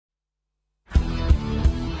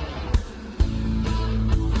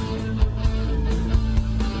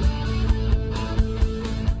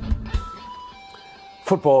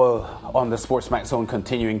Football on the SportsMax Zone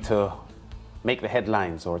continuing to make the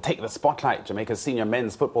headlines or take the spotlight. Jamaica's senior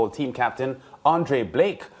men's football team captain Andre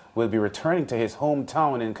Blake will be returning to his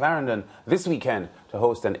hometown in Clarendon this weekend to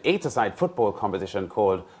host an eight-a-side football competition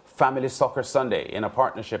called Family Soccer Sunday in a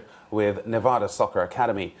partnership with Nevada Soccer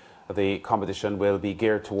Academy. The competition will be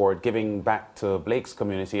geared toward giving back to Blake's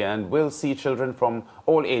community and will see children from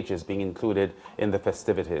all ages being included in the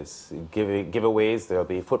festivities. Giveaways, there will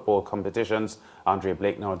be football competitions. Andre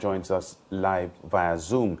Blake now joins us live via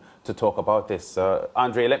Zoom to talk about this.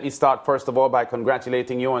 Andre, let me start first of all by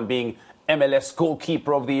congratulating you on being MLS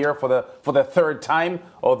Goalkeeper of the Year for the third time,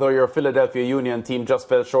 although your Philadelphia Union team just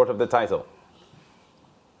fell short of the title.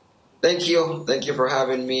 Thank you. Thank you for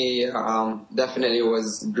having me. Definitely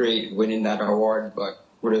was great winning that award, but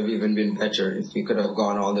would have even been better if we could have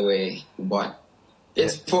gone all the way. But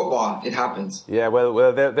it's football. It happens. Yeah,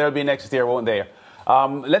 well there'll be next year, won't there?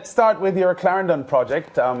 Let's start with your Clarendon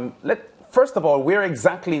project. First of all, where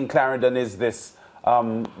exactly in Clarendon is this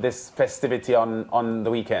festivity on the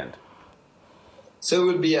weekend? So it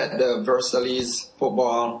will be at the Versailles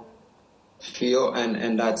football field,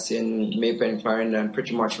 and that's in Maple and Clarendon,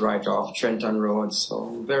 pretty much right off Trenton Road.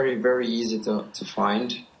 So very, very easy to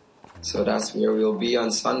find. So that's where we'll be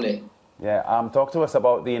on Sunday. Yeah, talk to us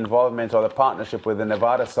about the involvement or the partnership with the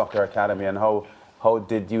Nevada Soccer Academy and how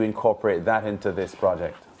did you incorporate that into this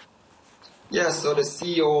project? Yeah, so the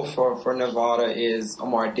CEO for Nevada is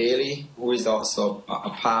Omar Daly, who is also a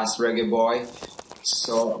past Reggae Boy.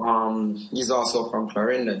 So he's also from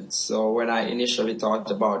Clarendon. So when I initially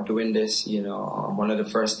thought about doing this, one of the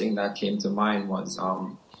first things that came to mind was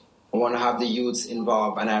I want to have the youths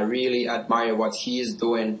involved, and I really admire what he is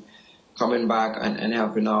doing, coming back and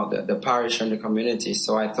helping out the parish and the community.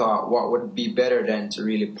 So I thought, what would be better than to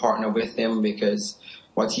really partner with him, because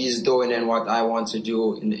what he's doing and what I want to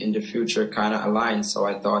do in the future kind of align. So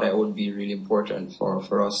I thought it would be really important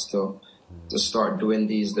for us to start doing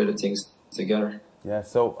these little things together. Yeah,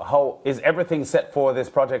 so how is everything set for this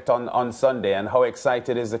project on Sunday, and how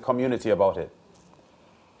excited is the community about it?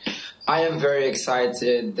 I am very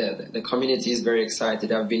excited. The community is very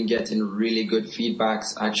excited. I've been getting really good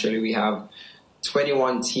feedbacks. Actually, we have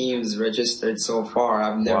 21 teams registered so far.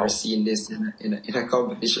 I've never seen this in a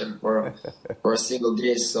competition for a single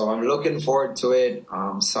day. So I'm looking forward to it.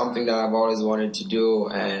 Something that I've always wanted to do,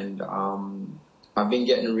 and I've been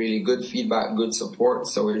getting really good feedback, good support.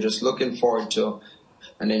 So we're just looking forward to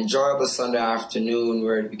an enjoyable Sunday afternoon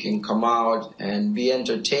where we can come out and be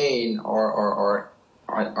entertained, or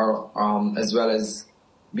as well as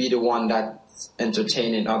be the one that's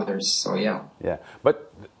entertaining others. So yeah. Yeah,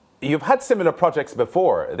 but you've had similar projects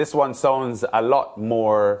before. This one sounds a lot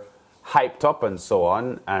more hyped up and so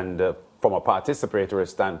on, and from a participatory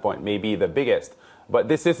standpoint, maybe the biggest. But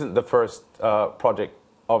this isn't the first project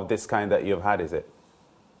of this kind that you've had, is it?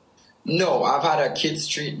 No, I've had a Kids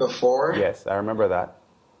Street before. Yes, I remember that.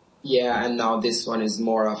 Yeah, and now this one is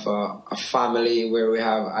more of a family where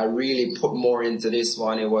I really put more into this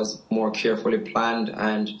one. It was more carefully planned,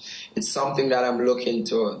 and it's something that I'm looking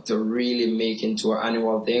to really make into an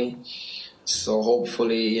annual thing. So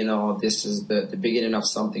hopefully, this is the beginning of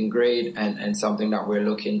something great and something that we're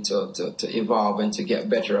looking to evolve and to get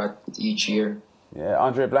better at each year. Yeah,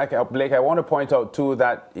 Andre Blake, I want to point out too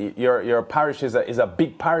that your parish is a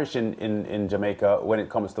big parish in Jamaica when it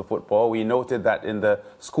comes to football. We noted that in the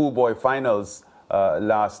schoolboy finals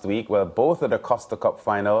last week, both of the Costa Cup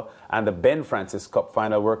final and the Ben Francis Cup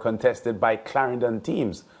final were contested by Clarendon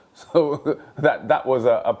teams. So that was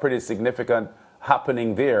a pretty significant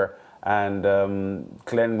happening there. And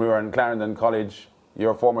Glenmuir and Clarendon College,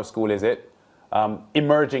 your former school, is it?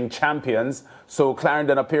 Emerging champions. So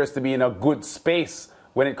Clarendon appears to be in a good space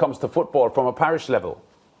when it comes to football from a parish level.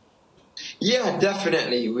 Yeah,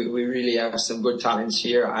 definitely. We really have some good talents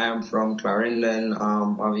here. I am from Clarendon.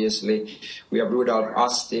 Obviously, we have Rudolph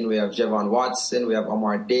Austin, we have Javon Watson, we have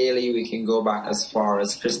Omar Daly. We can go back as far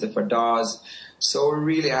as Christopher Dawes. So we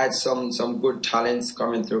really had some good talents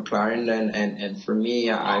coming through Clarendon. And for me,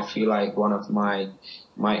 I feel like one of my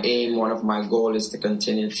aim, one of my goals is to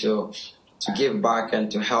continue to give back and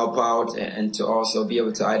to help out, and to also be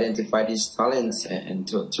able to identify these talents and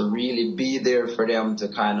to really be there for them, to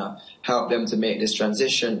kind of help them to make this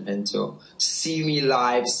transition and to see me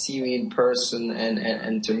live, see me in person,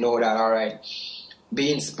 and to know that, all right,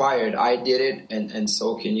 be inspired. I did it, and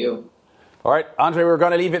so can you. All right, Andre, we're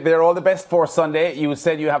going to leave it there. All the best for Sunday. You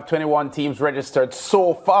said you have 21 teams registered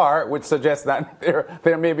so far, which suggests that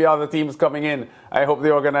there may be other teams coming in. I hope the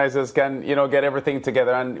organizers can, get everything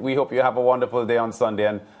together, and we hope you have a wonderful day on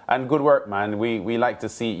Sunday. And good work, man. We like to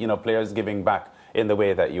see, players giving back in the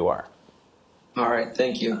way that you are. All right,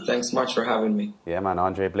 thank you. Thanks much for having me. Yeah, man,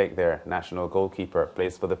 Andre Blake there, national goalkeeper,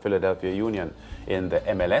 plays for the Philadelphia Union in the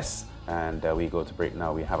MLS. And we go to break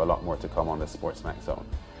now. We have a lot more to come on the SportsMax Zone.